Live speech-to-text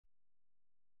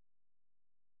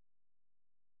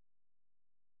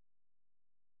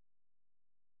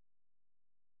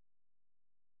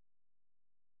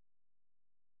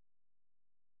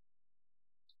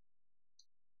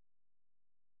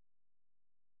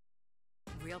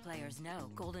real players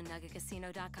know.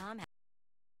 GoldenNuggetCasino.com.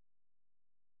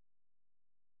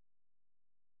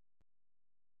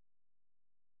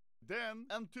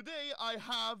 And today I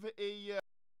have a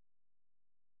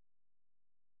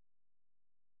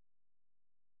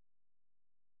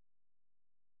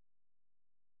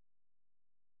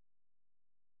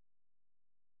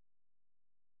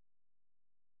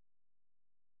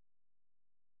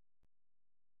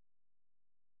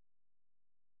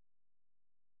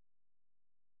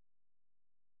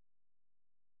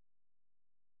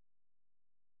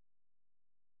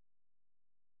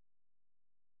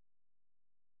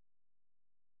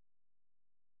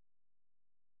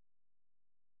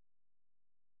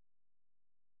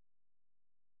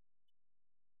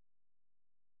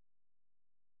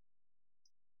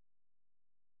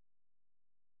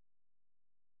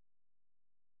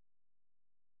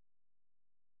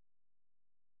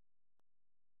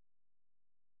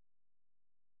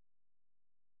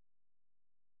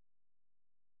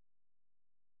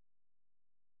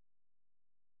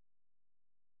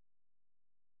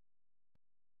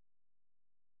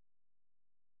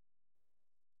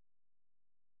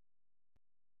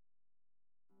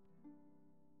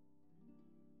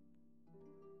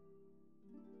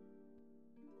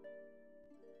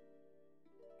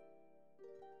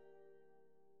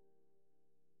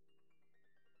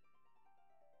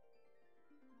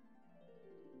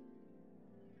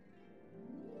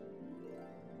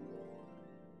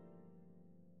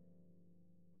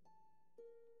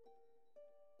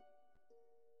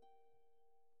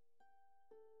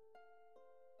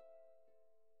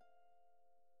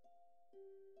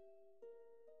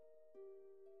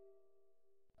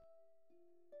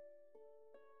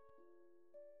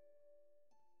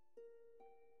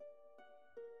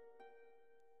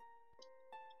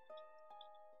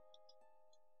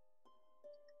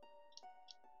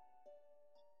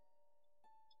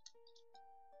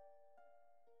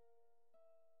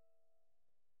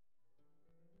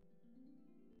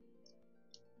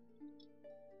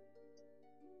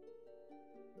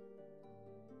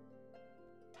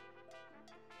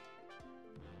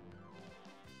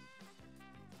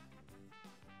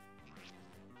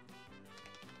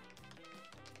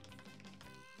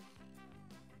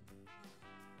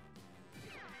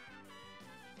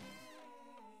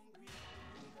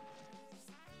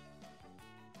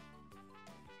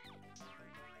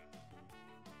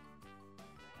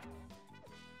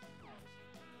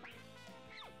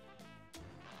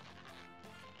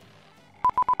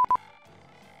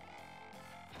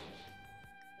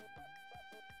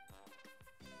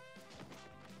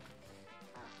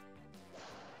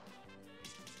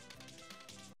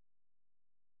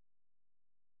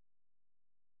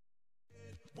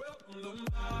Welcome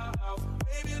to my house,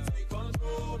 baby, take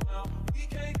control now. We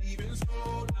can't even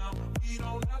slow down. We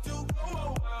don't have to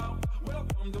go out.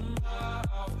 Welcome to my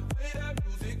house, play that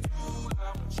music too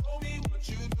loud. Show me what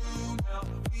you do now.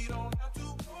 We don't have to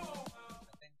go out.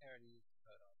 I think I already used the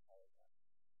code on Polygon.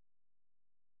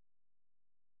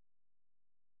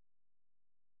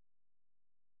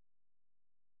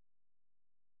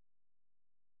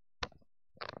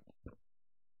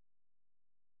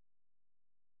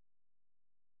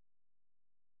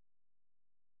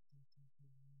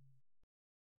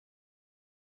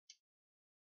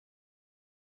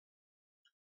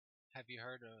 Have you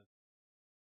heard of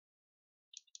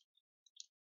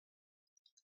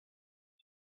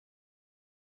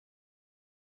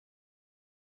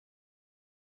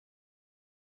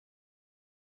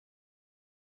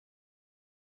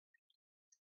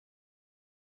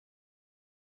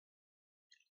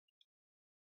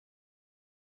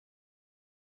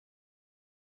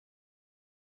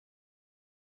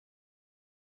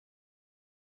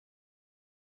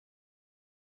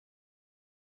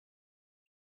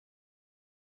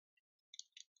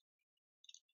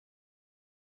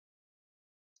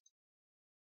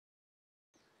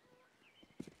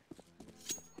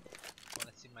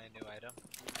want to see my new item?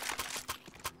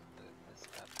 This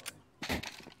bad boy.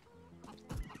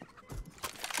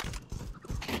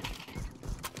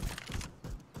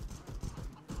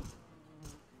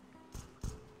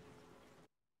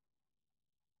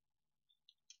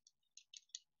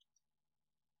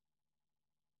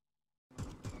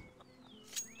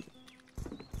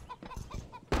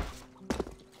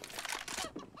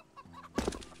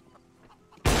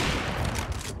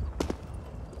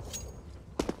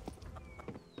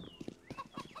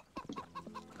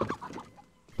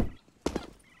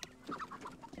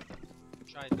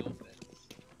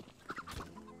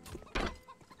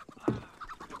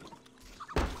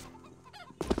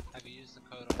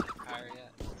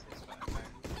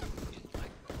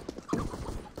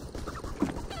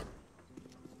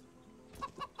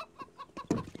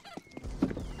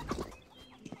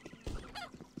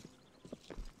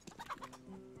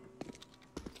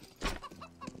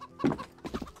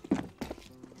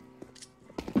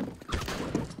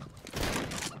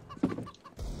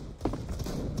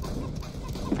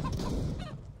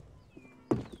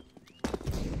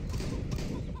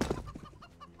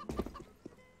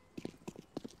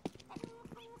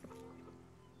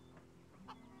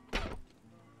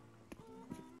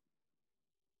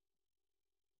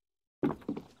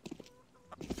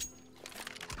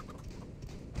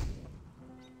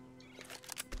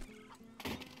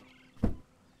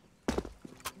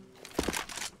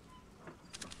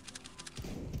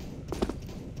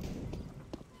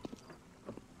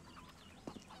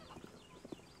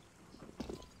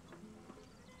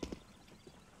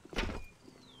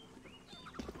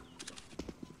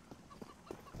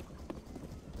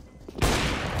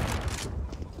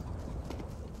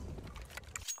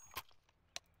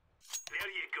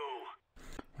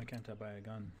 Why can't I buy a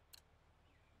gun?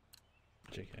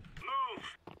 JK.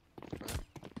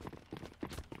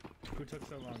 Who took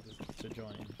so long to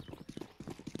join?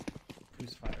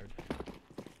 Who's fired?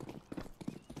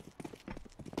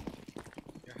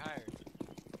 You're hired.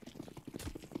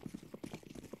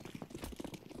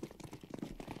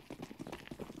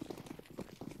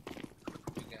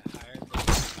 You get hired, but you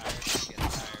get fired, you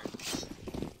get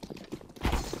fired.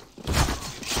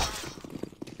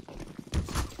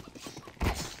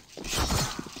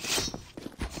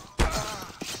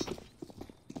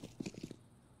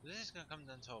 This is gonna come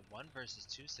down to a 1 versus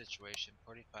 2 situation.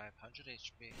 4500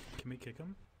 HP. Can we kick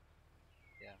him?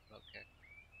 Yeah, okay.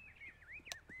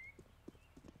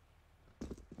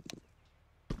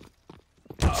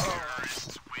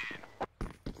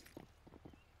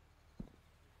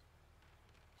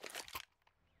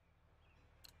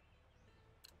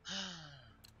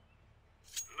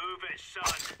 Move it,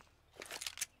 son.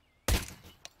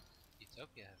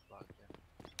 Utopia has blocked him.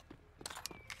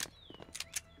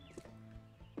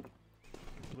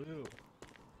 Blue.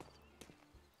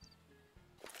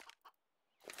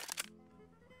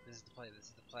 This is the play, this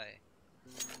is the play.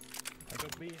 I go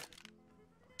B.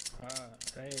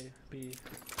 A, B.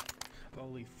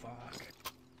 Holy fuck.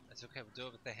 That's okay, we'll do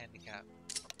it with the handicap.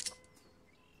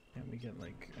 Can't we get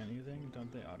like anything?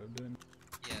 Don't they auto do it?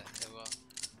 Yeah, it will.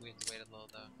 We have to wait a little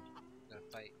though. We gotta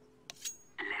fight.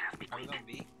 Are we going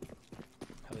B?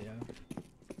 Hell yeah.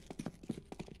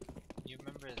 You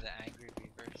remember the Angry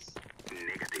Reavers?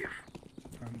 Negative.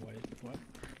 I'm white. What?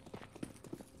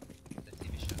 The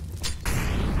TV show.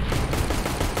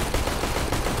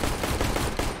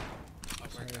 Oh my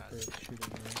Sorry god. for shooting you.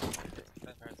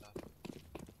 That part's off.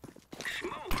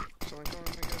 Smoke. Someone, I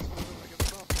get the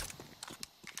top.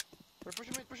 Wait,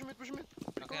 push him in.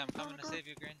 Okay, I'm coming to save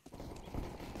you, Green.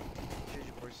 GG,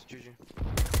 boys, GG.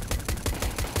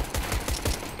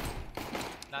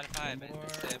 95, One anything more.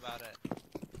 to say about it?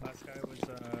 Last guy was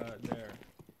there,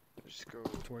 Let's go,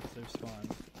 towards their spawn.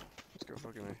 let's go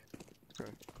fucking A. Let's go.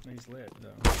 He's lit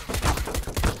though.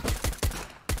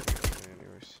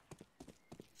 Anyways.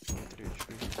 3 HP.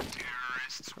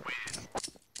 Terrorists win.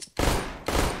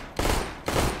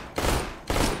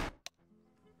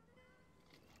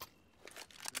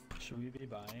 Should we be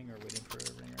buying or waiting for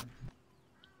a ringer?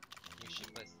 We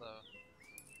should play slow.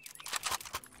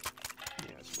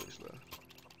 Yeah, it's really slow.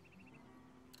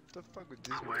 What the fuck with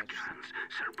this Our match? guns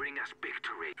shall bring us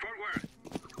victory. Forward.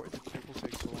 Why do people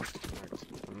take so long to connect?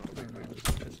 I'm not I don't know, big this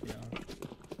pissed me off.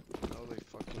 No, they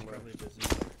fucking Probably left. busy.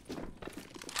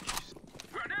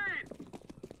 Grenade.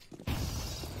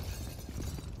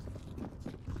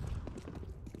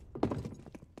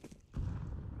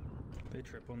 They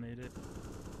triple naded.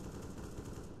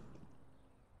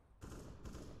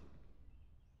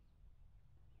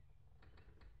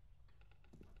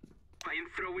 I am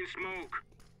throwing smoke.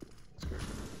 Let's go.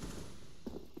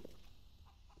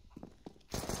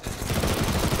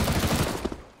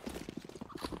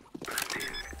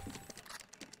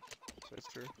 So it's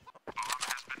true.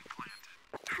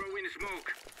 Throwing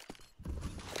smoke.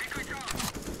 Secret up.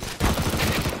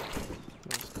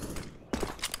 Nice.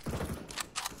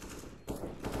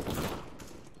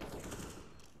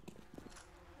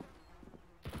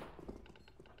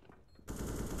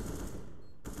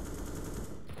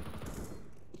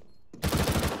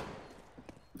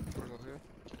 Where's all here?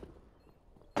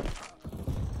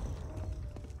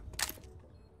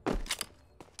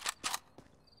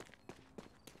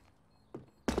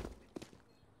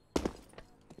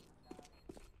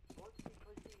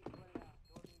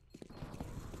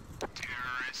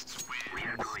 Terrorists win. We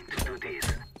are going to do this.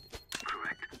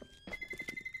 Correct.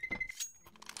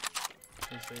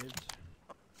 They saved.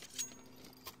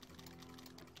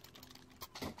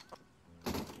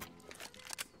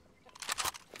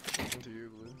 Into you,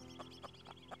 Blue.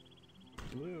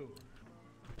 Blue.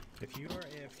 If you are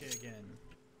AFK again,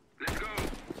 Let's go.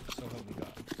 so help me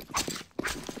God.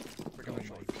 We're Oh gonna my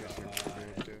show god. I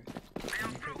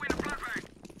am throwing a flashbang.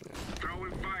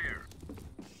 Throwing fire.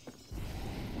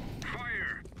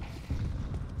 Fire.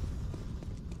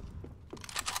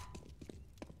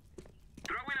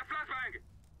 Throwing a flashbang.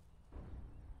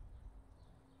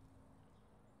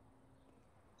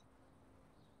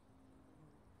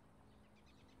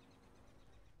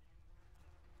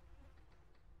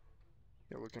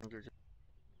 Okay.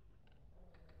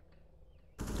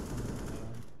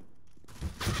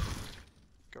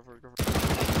 Go for it.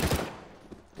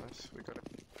 Nice, we got it.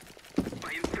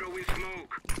 I am throwing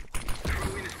smoke.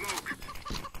 Throwing smoke.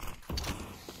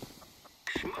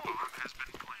 Smoke has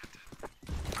been planted.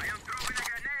 I am throwing a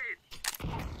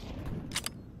grenade.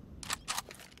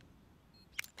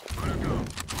 Molotov.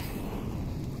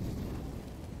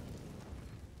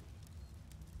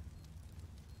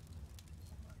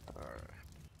 Alright.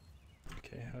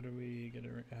 Okay, how do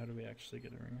we actually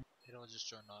get a ringer? It'll just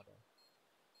join auto.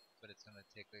 But it's gonna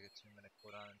take like a 2-minute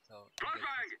cooldown until it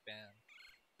Flashbang! gets banned.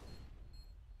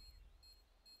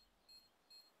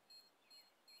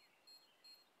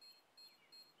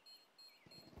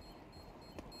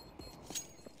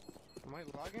 Am I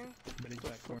lagging? Somebody's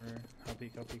back corner. I'll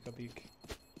peek.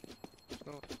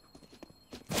 No.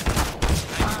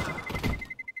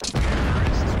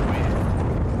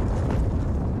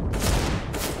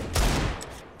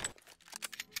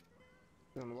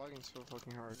 I'm lagging so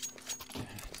fucking hard.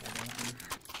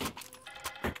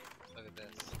 Look at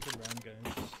this. Good round,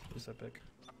 guys. This is epic.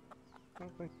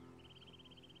 Okay.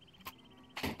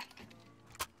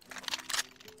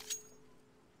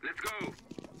 Let's go.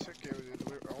 It's okay,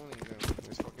 we're owning them.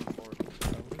 It's fucking bored.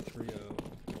 We're 3-0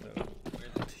 though. We're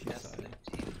the T best side.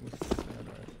 team. With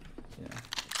yeah.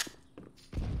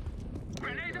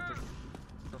 Grenade out.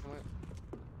 Careful, mate.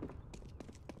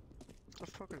 What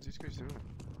the fuck are these guys doing?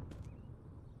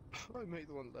 I made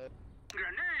one left.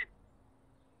 Grenade.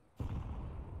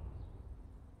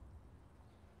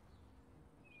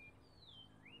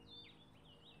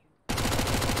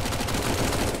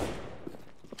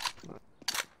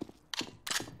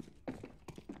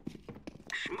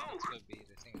 Smoke. Could be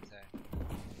the thing attack.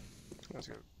 Let's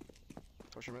go.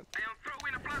 Touch him it. I am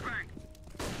throwing a flashbang.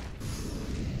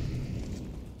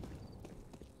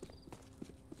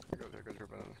 I got your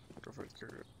banana. Go for it, go.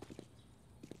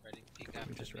 Ready? Peek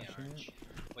after just me, rushing Orange.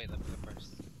 Wait, let me go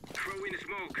first. Throwing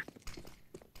smoke.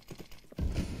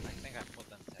 I think I pulled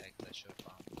them tags. I should have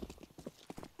bombed.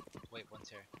 Wait, one's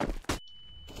here.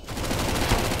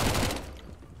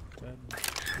 Dead.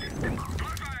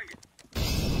 Flashbang.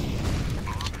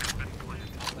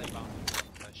 I'll play bomb.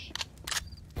 Push.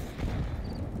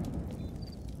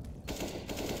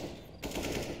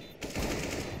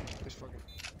 This fucking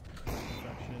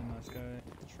Distraction, last guy.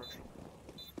 construction.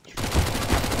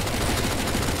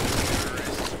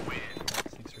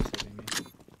 Thanks for saving me.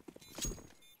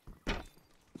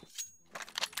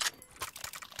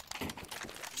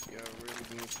 Yeah, we really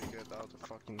need to get out the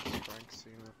fucking strength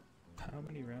scene. How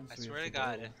many rounds I do we swear have to to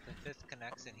God, go? if the 5th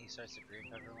connects and he starts to grief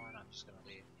everyone, I'm just gonna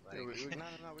leave. Like, Yeah,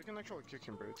 no, we can actually kick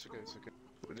him, bro. It's okay.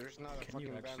 But there's not a Can you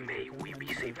fucking ban. actually for kick it. him? we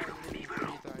be safe from Three evil.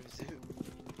 times, dude.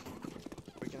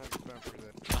 We can have a ban for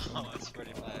that. oh, that's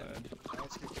pretty bad.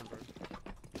 Let's kick him, bro.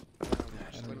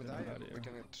 Just let me don't know die. about We you.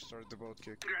 can start the boat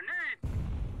kick. Grenade.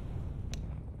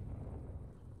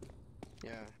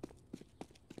 Yeah.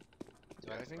 Do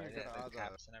Yeah, I I think we write could it, add like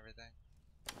caps and everything?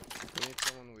 We need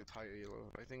someone with high elo.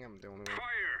 I think I'm the only one.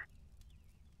 Fire.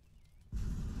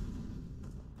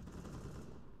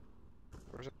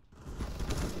 Where's it?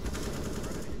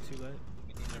 Too late.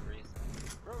 We need a reason.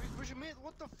 Bro, he's pushing mid.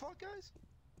 What the fuck, guys?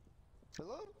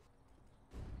 Hello?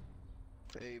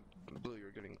 Hey, Blue,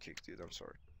 you're getting kicked, dude. I'm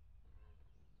sorry.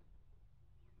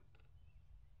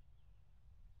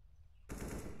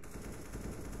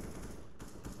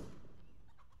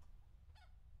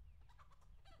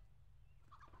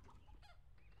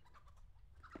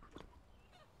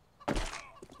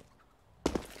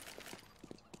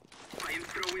 I am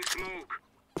throwing smoke.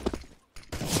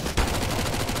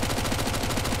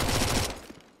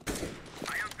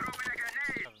 I am throwing a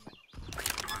grenade. Cover me. I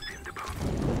am planting the bomb.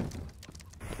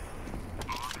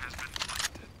 Bomb has been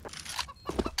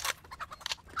planted.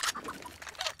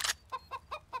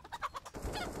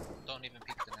 Don't even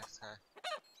peek the next guy.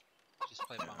 Just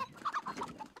play bomb.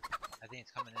 I think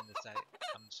it's coming in the site.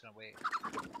 I'm just gonna wait.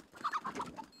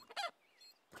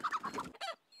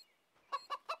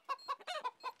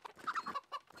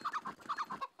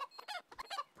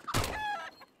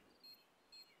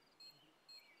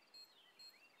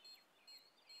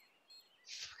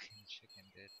 Fucking chicken,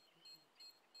 dude.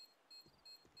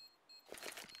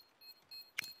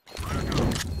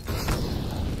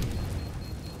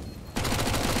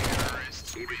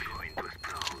 It is going to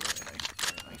explode.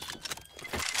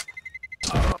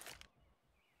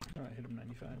 Oh, I hit him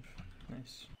 95.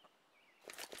 Nice.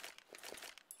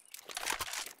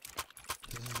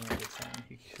 This is not a good sign.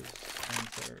 His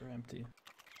hands are empty.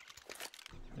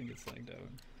 I think it's lagged out.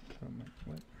 Oh my,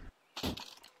 what?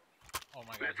 Oh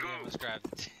my god, he almost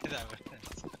grabbed that weapon.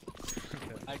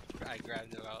 I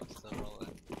grabbed him out, still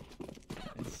rolling.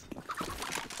 Nice.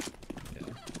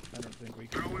 Yeah, I don't think we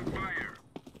can. Throwing fire.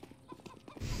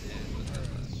 Dude,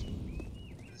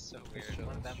 this is so weird. chill,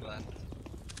 One of let's them chill. left.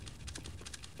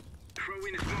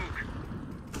 Throwing smoke.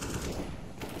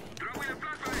 Throwing a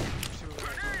flashbang. See what we're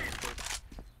gonna do.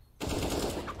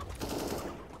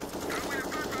 Throwing a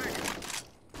flashbang.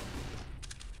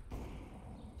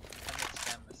 I'm gonna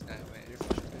spam this guy away. Can you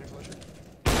flush it? Can you flush it?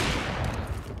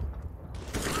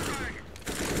 Flashbang.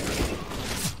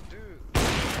 Dude.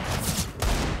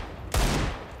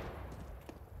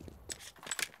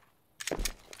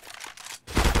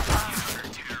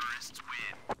 Terrorists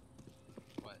win.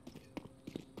 What, dude?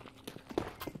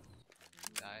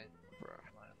 Died? Bruh.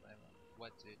 I wanna blame him.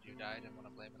 What, dude? You died and wanna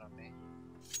blame it on me?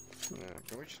 Yeah,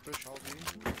 can we just push all B?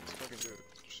 Let's fucking do it.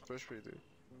 Just push B, dude.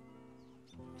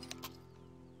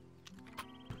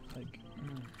 Like,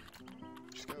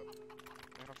 Just go.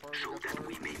 How far So we got that far?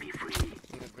 we may be free.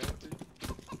 In advantage.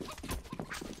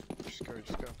 Just go,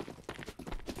 just go.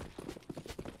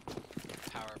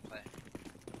 Power play.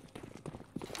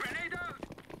 Grenade out.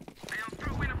 I am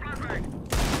throwing a flashbang.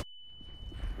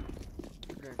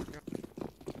 Keep going, keep going.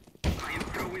 I am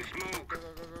throwing smoke. Go, go,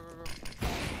 go, go, go, go.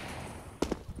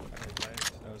 I had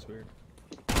lagged. That was weird.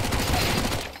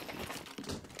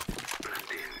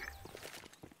 Planting.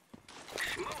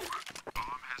 Smoke.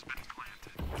 Bomb has been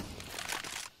planted.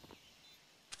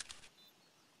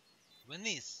 Win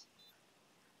these!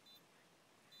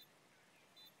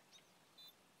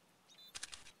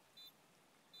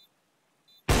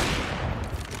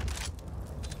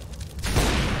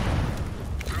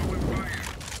 Throwing fire.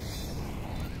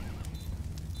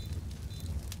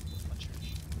 One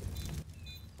church.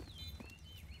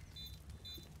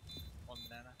 One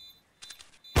banana.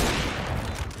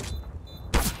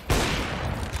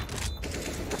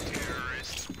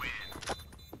 Terrorists win.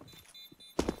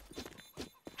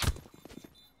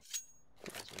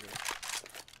 Nice, we're good.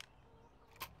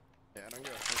 Yeah, I don't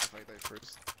give a fuck if I die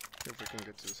first. If we can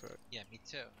get to the side. Yeah, me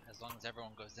too. As long as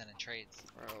everyone goes in and trades.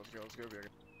 Alright, let's go, Bjorn.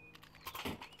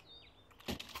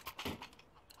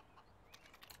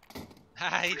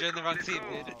 Haha, he joined the wrong team,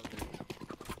 Let's dude. Wow,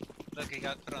 dude. Look, he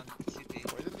got put on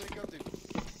CT. Why did they got the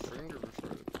finger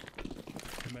before it?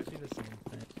 It might be the same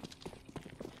thing.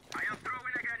 I am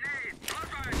throwing a grenade.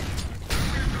 Flashbang.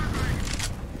 Throwing a flashbang.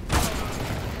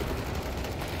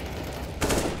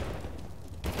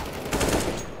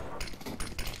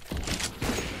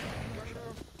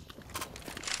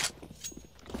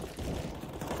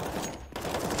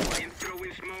 I am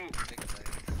throwing smoke. Big play.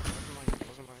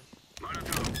 Wasn't mine.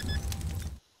 Molotov.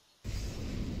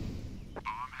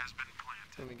 Bomb has been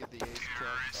planted. Let me get the A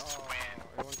squad. Oh,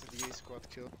 I wanted the A squad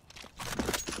kill.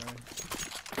 Sorry.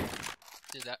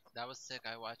 Dude, that was sick.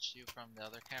 I watched you from the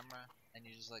other camera, and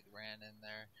you just like ran in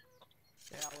there.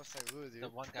 Yeah, I was like, ooh, dude. The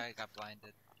one guy got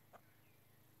blinded.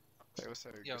 I was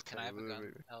like, Yo, just can I have a ooh, gun?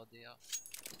 baby. LDL.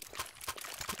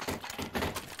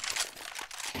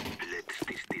 Let's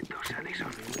test it, those addicts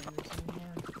on. Yeah,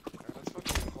 let's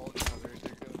fucking hold each other.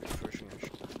 They're gonna be pushing your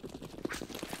shit.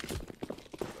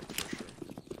 Like, for sure.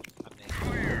 I'm naked.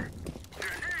 Fire.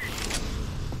 Grenade.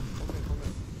 Hold me.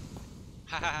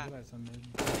 Haha. You guys on mid.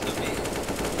 So me.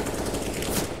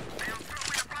 I am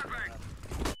throwing a flashbang.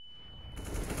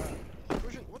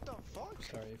 Pushing, what the fuck?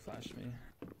 Sorry, he flashed me.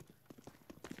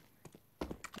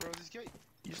 Bro, this guy,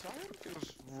 you saw him? He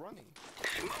was running.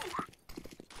 Smoke.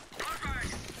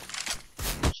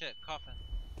 Flashbang. Shit, coffin.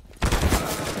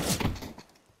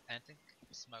 Anything?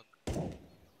 Smoke.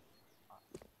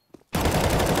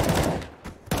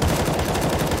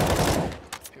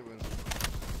 He wins.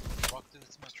 Walk through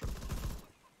the smoke.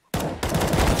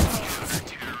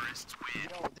 Terrorists win.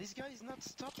 Yo, this guy is not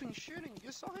stopping shooting.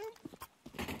 You saw him?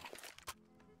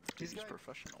 This guy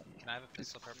professional. Can I have a is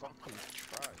pistol purple? fucking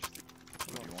trash, dude.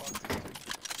 No, fuck this dude.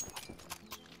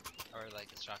 Or like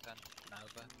a shotgun?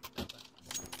 Nalba?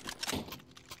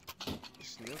 He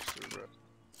sniffs you, bro.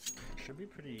 Should be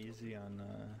pretty easy on,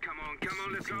 Come on,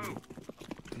 let's go.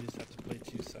 You just have to play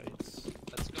 2 sites.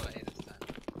 Let's go A this time.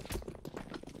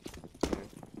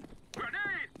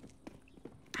 Grenade.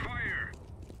 Fire.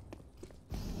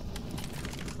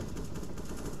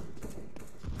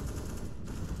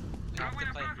 We have to Throwing a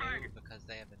play flashbang. new because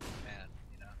they have a new man,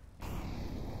 you know?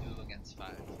 2 against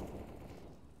 5.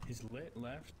 He's lit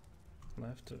left.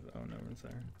 Left of. Oh, no one's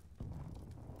there.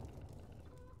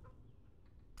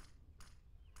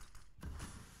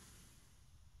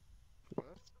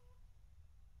 Left?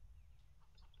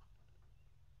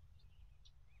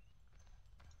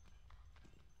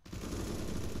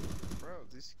 Bro,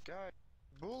 this guy.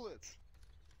 Bullets!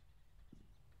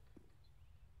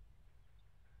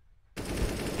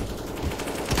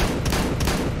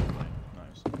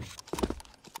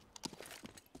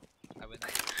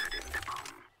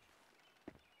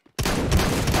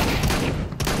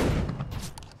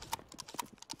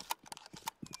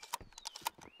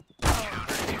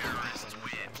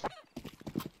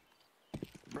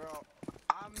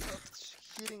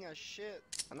 shit.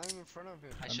 I'm not even in front of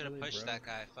him. I should have really pushed broke. that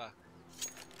guy. Fuck.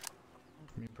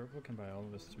 I mean, purple can buy all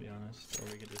of us, to be honest, or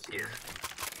we could just. Yes.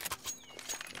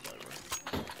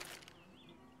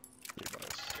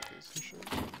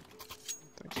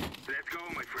 Let's go,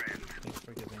 my friend. Thanks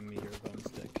for giving me your bone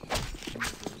stick. And your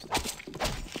blue stick.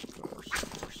 Of course.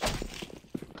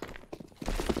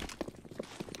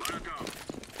 Molotov.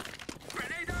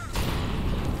 Grenade out!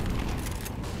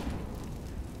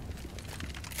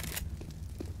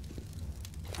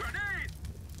 Grenade!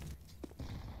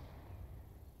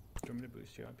 Do you want me to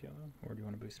boost you up, Yellow? Or do you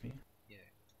want to boost me? Yeah.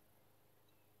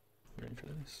 You ready for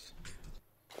this?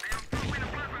 I am throwing a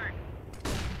flashbang.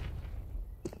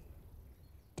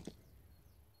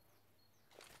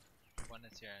 One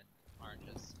is here in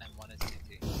oranges, and one is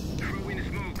CT. Throwing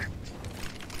smoke.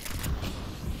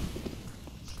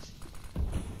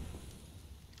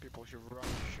 People should run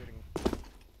shooting.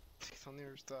 It's on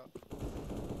near stop.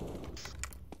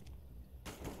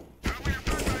 Throwing a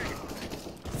flashbang.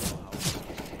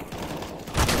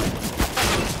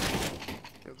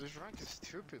 Yo, this rank is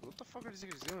stupid. What the fuck are these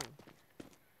guys doing?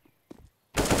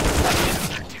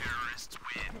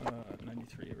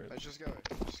 93 rip. I just got it.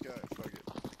 Fuck it.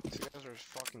 These guys are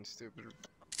fucking stupid.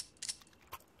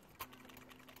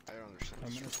 I don't understand. I'm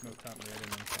this gonna smoke top mid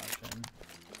and then flash in.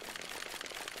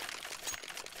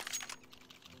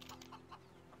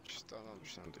 Just don't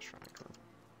understand this rank.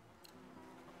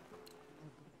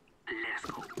 Let's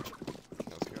go.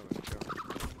 Let's go.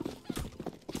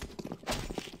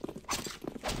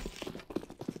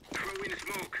 Throwing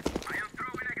smoke. I am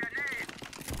throwing a grenade.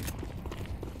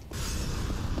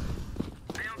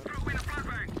 I am throwing a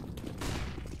flashbang.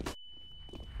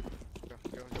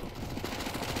 Go.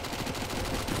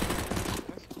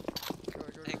 Nice. Go.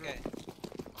 Hey, okay.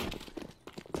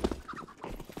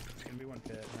 It's gonna be one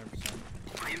pit, 100%.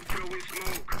 I am throwing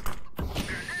smoke.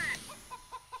 Grenade.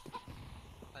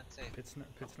 Let's safe. Pit's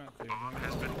not clear.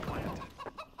 Has been planted.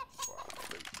 Wow,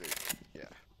 dude.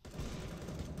 Yeah.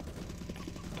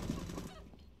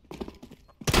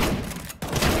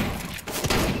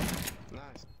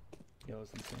 Nice.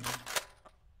 Yellow's insane.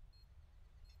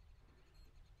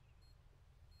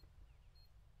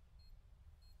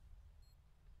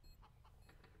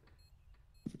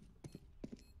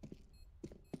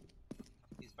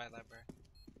 He's by library.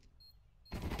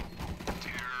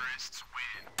 Terrorists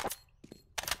win.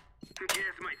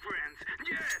 Yes, my friends.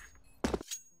 Yes.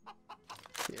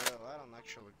 Yeah, I don't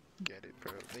actually get it,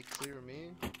 bro. They clear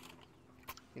me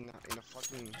in a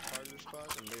fucking harder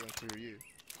spot, and they don't clear you.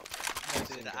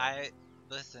 Dude,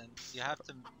 listen. You have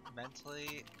to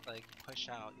mentally like push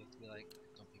out. You have to be like,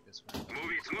 don't pick this one.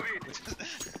 Move it.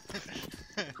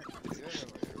 These guys are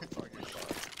like fucking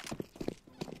fast.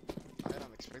 I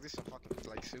don't expect this to fucking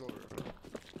like silver. Bro.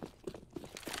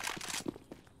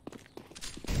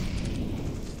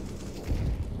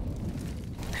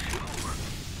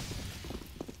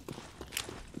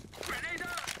 Grenade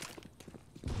out.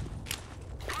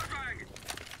 Flashbang.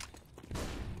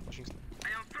 Watching I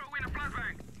am throwing a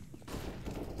flashbang.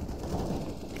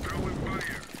 Throwing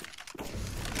fire.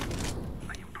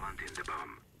 I am planting the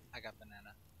bomb. I got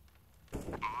banana.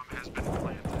 Bomb has been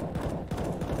planted.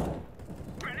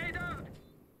 Grenade out.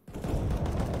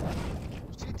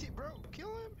 CT, bro, kill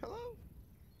him. Hello.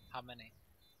 How many?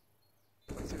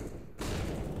 What's it?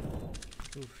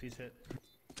 Oof, he's hit.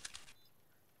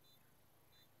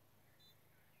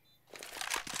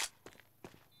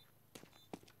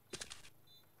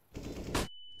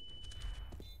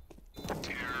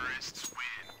 Terrorists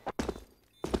win.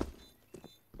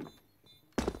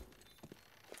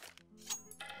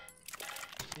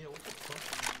 Yeah, what the fuck?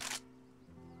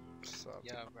 Sup?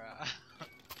 Yeah, bro.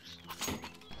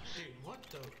 Dude, what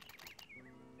the?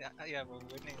 yeah, we're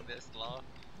winning this, lol.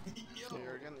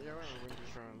 You're gonna win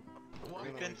this round.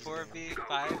 We've been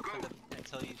 4v5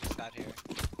 until you just got here.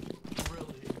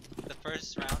 Really? The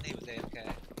first round he was AFK.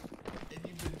 And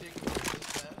you've been taking this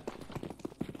bad?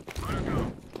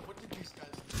 Molotov. What did these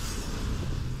guys do?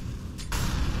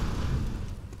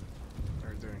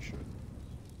 They're doing shit.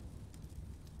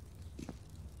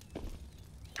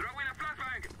 Throwing a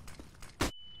flashbang.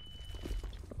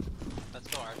 Let's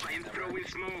go, Archie. I am throwing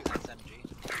smoke. SMG.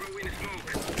 Throwing smoke.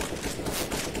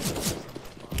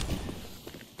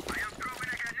 I am throwing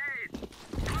a grenade.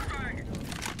 Flashbang.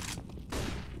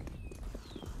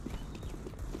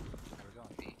 How we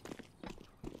going, B?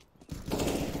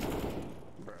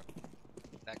 Bro.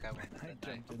 That guy went I in the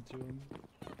night. jumped into him.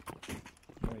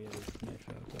 Oh yeah, there's a knife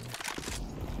out though.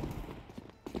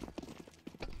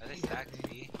 Are they stacked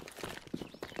B?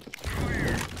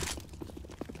 Fire.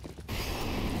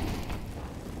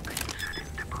 I am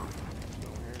setting the bomb. No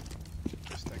here.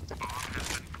 Just take the Bomb has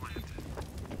been planted.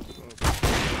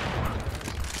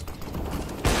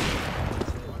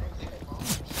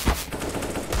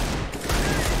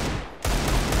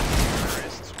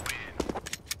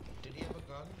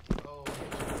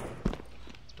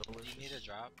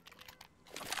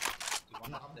 You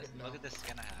want I'm this? good now. Look at this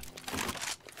skin I have.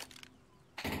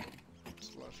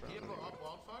 Slash You have round. a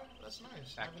wildfire? That's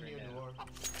nice. Factory Avenue now. Noir.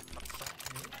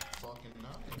 Factory. Fucking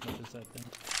How nice. much is that thing?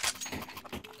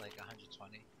 Like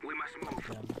 120. We must move.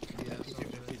 Yeah, Yeah, so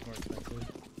good. it's more expensive.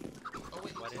 Oh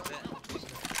wait, What is it's it? not round,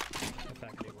 isn't it? A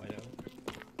factory whiteout.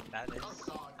 That is Oh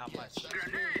god, how yes, much? that's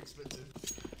really expensive.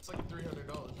 It's like $300,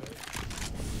 right?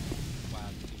 Wow,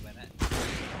 did you win it?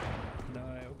 No,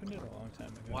 I opened it a long time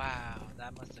ago. Wow,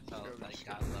 that must have felt like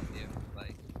God love you.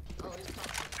 Like, Oh, he's top.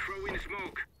 Throwing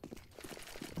smoke.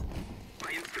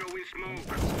 I am throwing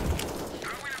smoke.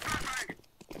 Throwing a flashbang.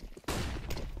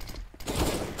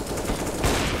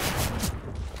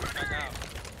 check out.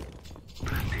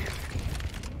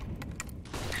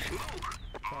 Smoke.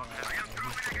 I am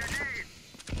throwing a grenade.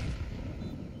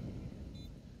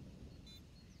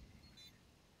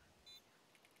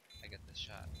 I get this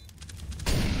shot.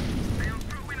 I am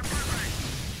throwing a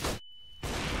flashbang.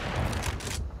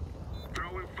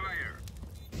 Throwing fire.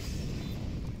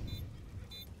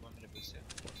 Want me to boost you?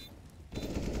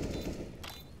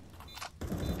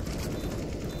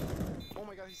 Oh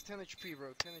my god, he's 10 HP, bro.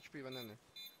 10 HP, banana.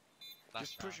 Last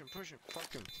Just push him, push him.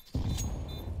 Fuck him.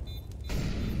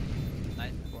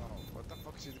 Nice. Wow, what the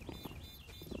fuck is he doing?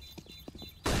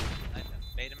 Nice.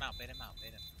 Bait him out, bait him out,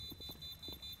 bait him.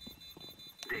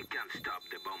 They can't stop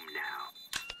the bomb now.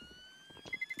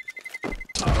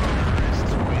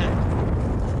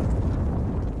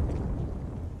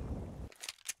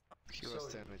 He was So-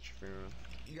 10 HP, bro.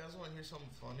 You guys want to hear something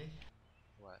funny?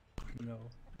 What? No.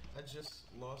 I just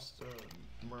lost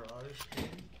a Mirage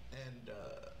game, and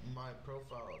my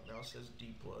profile now says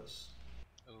D+.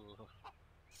 Ooh.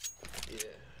 Yeah.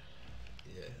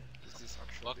 Yeah. Is this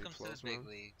actually Welcome to close, the big man?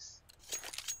 leagues.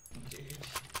 Dude.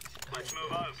 Let's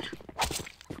move out.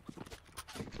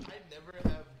 I never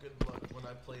have good luck when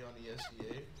I play on the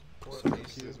SEA or So PACE.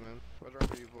 confused, man. What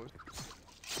are you, boy?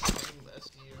 I'm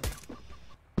SEM.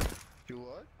 You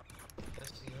what?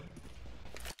 SEM.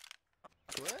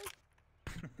 What?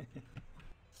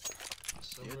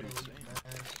 So Yeah, what dude, are we same.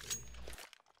 master?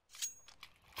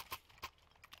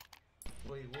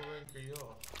 Wait, what rank are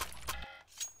y'all?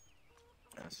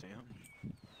 SEM.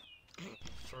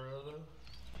 For real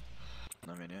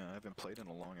though? I mean, yeah, I haven't played in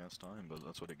a long ass time, but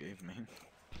that's what it gave me.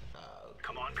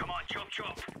 Come on, chop,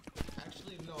 chop.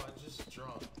 Actually, no, I just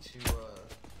dropped to,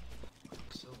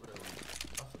 Silver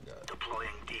Elite. I forgot. Deploying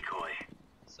decoy.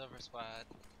 Silver squad.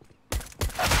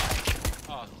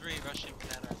 Oh, 3 rushing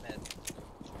banana or mid.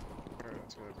 Alright,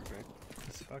 let's go, everybody.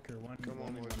 This fucker one. Come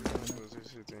on, one boys, in we one gotta corner. lose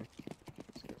this city.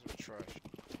 These guys are trash.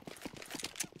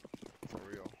 For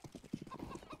real.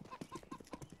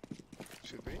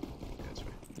 Should be? Yeah, it's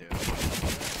me. Yeah.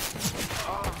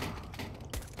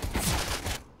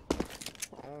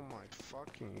 Oh my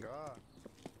fucking god.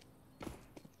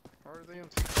 How are they on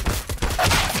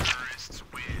Terrorists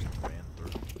win. Ran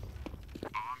through.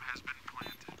 Bomb has been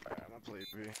planted. I'm gonna play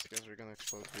B. These guys are gonna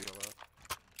explode B a lot.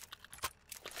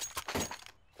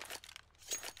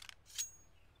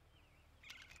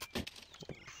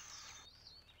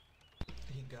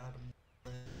 He got him.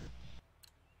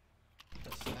 The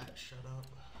fat, shut up.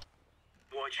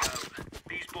 Watch out.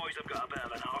 These boys have got a bit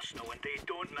of an arsenal and they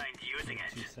don't mind using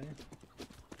What'd you it. say?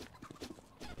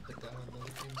 The guy on the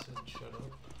other team said shut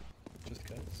up. Just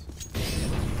cuts.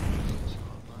 So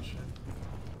I'm not sure.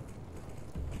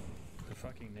 The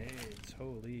fucking nades.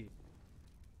 Holy.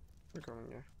 They're coming,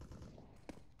 yeah.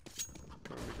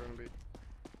 Going B.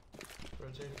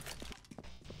 Rotate.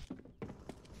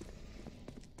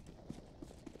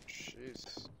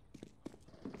 Jesus.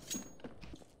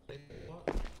 Wait, what?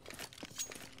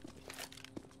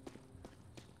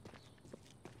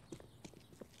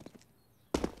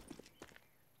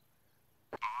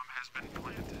 Bomb has been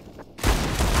planted.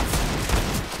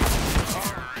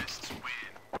 Terrorists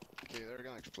win. Okay, they're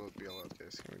gonna explode B a lot,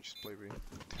 guys. Can we just play B?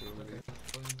 Two B. Okay.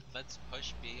 Let's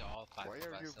push B all 5 Why of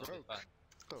are us. you It'll be broke? fun.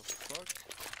 What the fuck?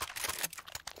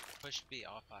 Push B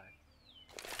all 5.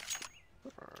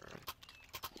 Alright.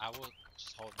 I will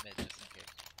just hold mid just in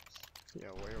case. Yeah,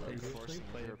 why They are we usually forcing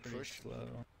play her it pretty push? slow.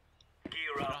 Gear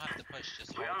You don't up. have to push,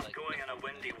 just We hold are like going the on a full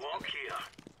windy minute walk together. here.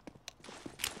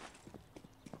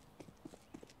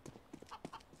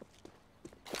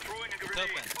 Throwing a It's grenade.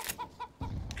 open.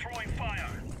 Throwing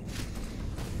fire.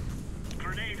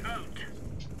 Grenade out.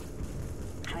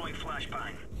 Throwing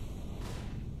flashbang.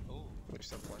 Ooh, We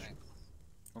stop flashing.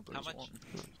 Oh, How there's much? one.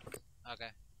 Okay.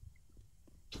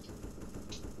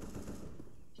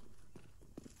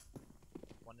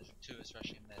 One is 2 is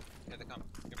rushing mid. Here they come.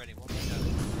 Get ready. One more shot.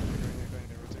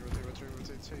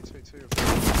 Rotate.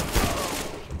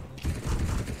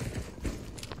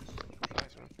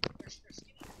 Nice, man.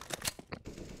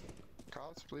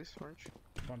 Outs, please, orange.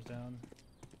 One's down.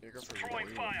 You go for Throwing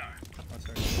it. fire. Oh,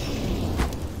 sorry.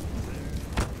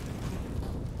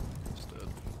 It's dead.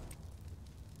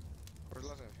 Where's the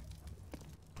last guy?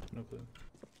 No clue.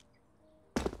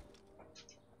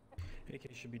 AK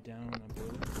should be down on a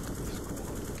boiler.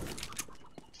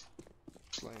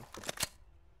 Slain.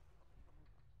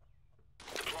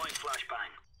 Deploying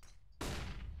flashbang.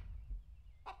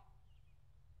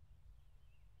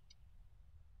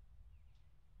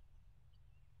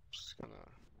 Just gonna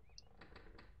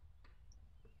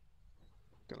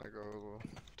go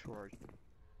too hard.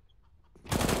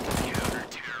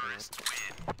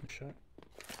 Good shot.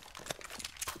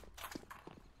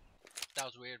 That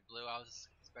was weird, Blue. I was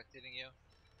spectating you,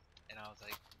 and I was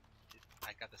like,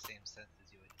 I got the same sense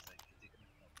as you. It's like, is he gonna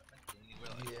help him? And you were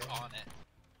like, Yeah. on it.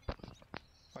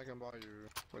 I can buy you.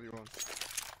 What do you want?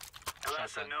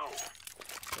 That's a Shotgun. no.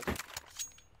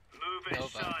 Move it,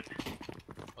 Nova. son.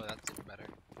 Oh, that's even better.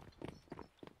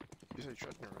 You say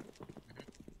shotgun, right?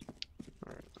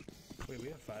 Alright. Wait, we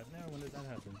have 5 now? When did that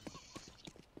happen?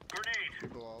 Grenade.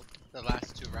 People out. The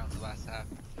last 2 rounds, the last half.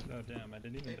 Oh damn, I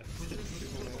didn't even Hey, die. push it.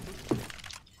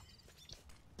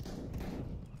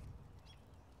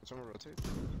 Someone rotate.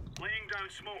 Laying down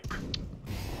smoke.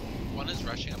 One is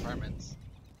rushing apartments.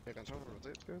 Hey, can someone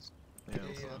rotate, guys? Yeah.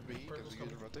 It's not B, because Purple's we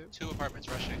coming. usually rotate. 2 apartments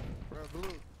rushing. Bro,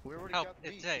 blue. We already Help! got B.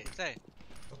 It's A. It's A. Okay,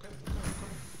 okay.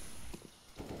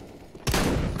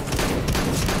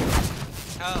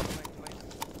 Help!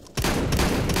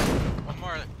 One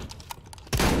more.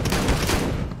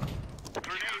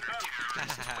 Grenade out.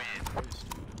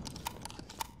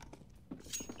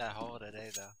 That hole today,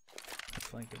 though.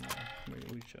 Flanking now.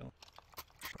 We chill.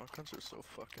 Shotguns are so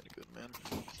fucking good, man.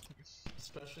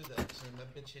 Especially that son.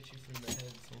 That bitch hit you from the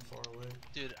head from far away.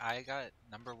 Dude, I got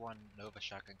 #1 Nova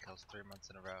shotgun kills 3 months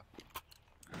in a row.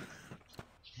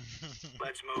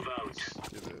 Let's move out.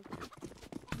 You did.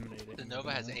 The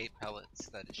Nova has 8 pellets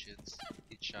that it shoots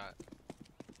each shot.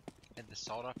 And the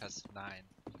sawed off has 9.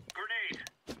 Grenade.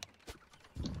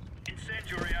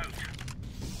 Incendiary out.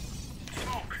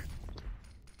 Smoke.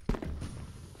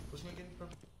 What's my getting from?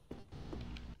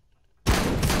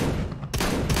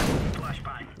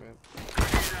 Flashbang. Man.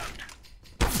 Grenade out.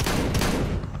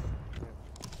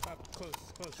 Up, close,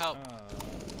 close. Help.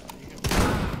 You get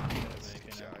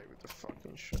Guy with the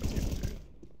fucking shotgun, dude.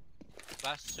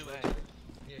 Last 2A.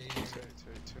 Yeah.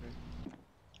 Two.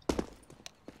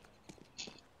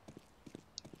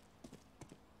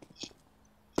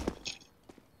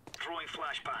 Throwing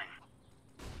flashbang.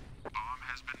 Bomb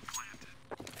has been planted.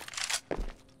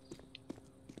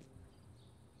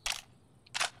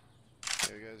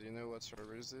 Hey guys, you know what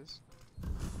server is this?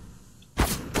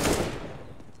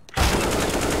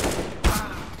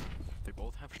 They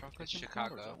both have shotguns. It's in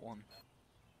Chicago. Or is that one?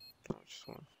 Oh, just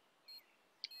one.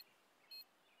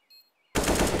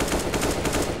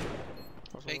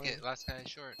 What's Fake my name? it. Last guy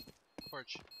short.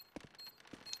 Porch.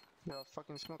 Yeah,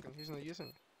 fucking smoking. He's not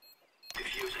using.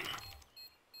 Diffusing.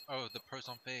 Oh, the pros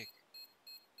on fake.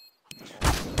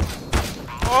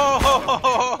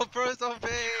 Oh, pros on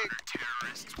fake!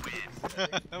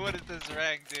 What is this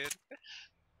rank, dude?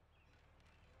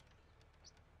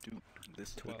 Dude, this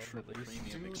is 12 a true at least.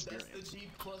 premium Dude, experience. that's the D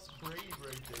plus grade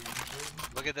right there. You feel me?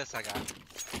 Look at this I got.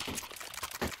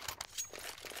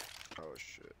 Oh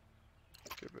shit.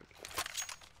 Okay, back.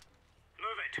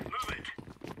 Move it. Move it.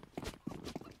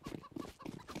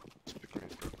 Speak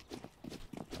right, bro.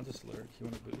 I'll just lurk. You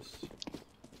want to boost?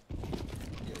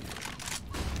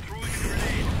 Throwing a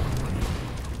grenade.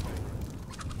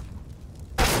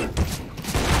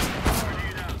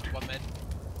 Grenade out. 1 mid.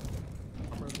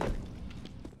 I'm rotating.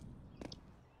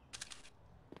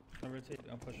 I'll rotate.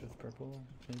 I'll push with purple,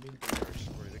 maybe.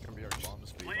 They can be our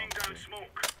bombs. Laying down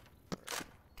smoke.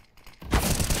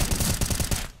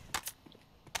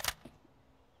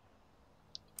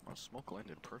 Oh, smoke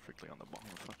landed perfectly on the bomb.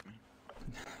 Fuck me.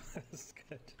 That's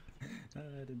good. I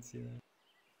didn't see that.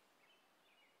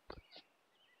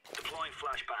 Deploying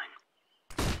flashbang.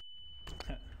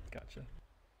 Gotcha.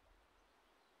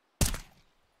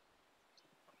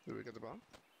 Do we get the bomb?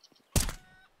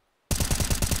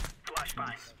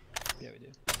 Flashbang. Yeah, we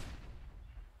do.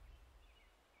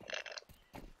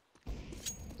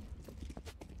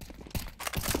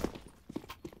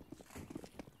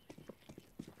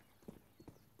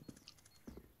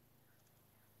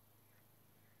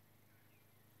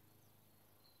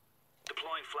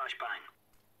 Deploying flashbang.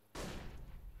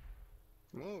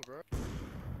 Move, bro.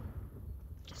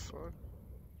 The fuck?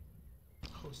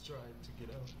 I was trying to get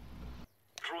out.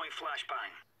 Throwing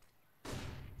flashbang.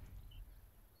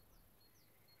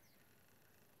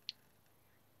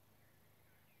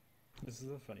 This is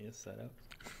the funniest setup.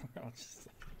 We're all just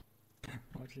like,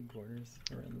 watching corners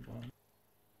around the bomb.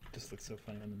 Just looks so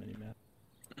funny on the minimap.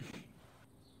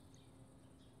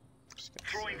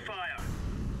 Throwing fire.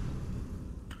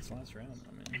 It's the last round,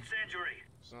 I mean. Incendiary.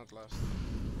 It's not last.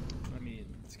 I mean,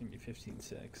 it's gonna be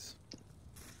 15-6.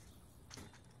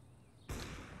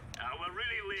 We're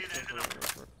really laying into them.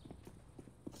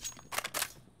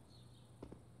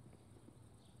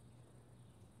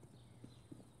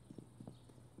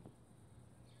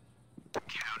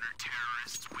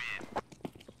 Counter-terrorists win.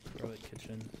 Probably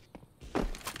kitchen.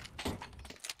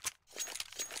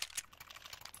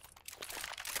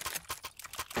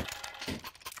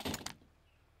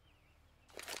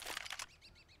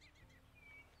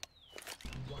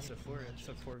 It's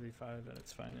a 4v5 at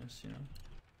its finest, you know?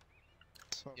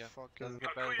 So Yeah, fucking. that's the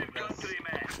better than this.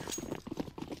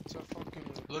 So fucking.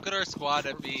 Look at our squad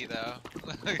at B though.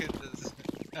 Look at this.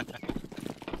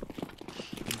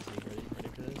 Easy, ready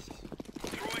for this?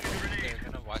 They're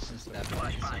gonna watch this step. Here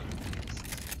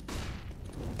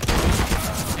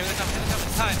they come,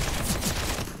 it's time!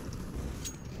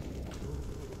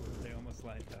 They almost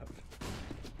lined up.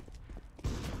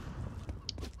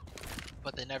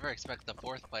 But they never expect the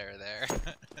fourth player there.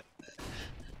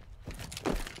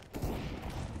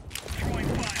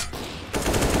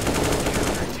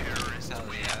 Hell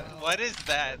yeah. What is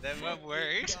that? That what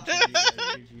word?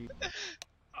 GG.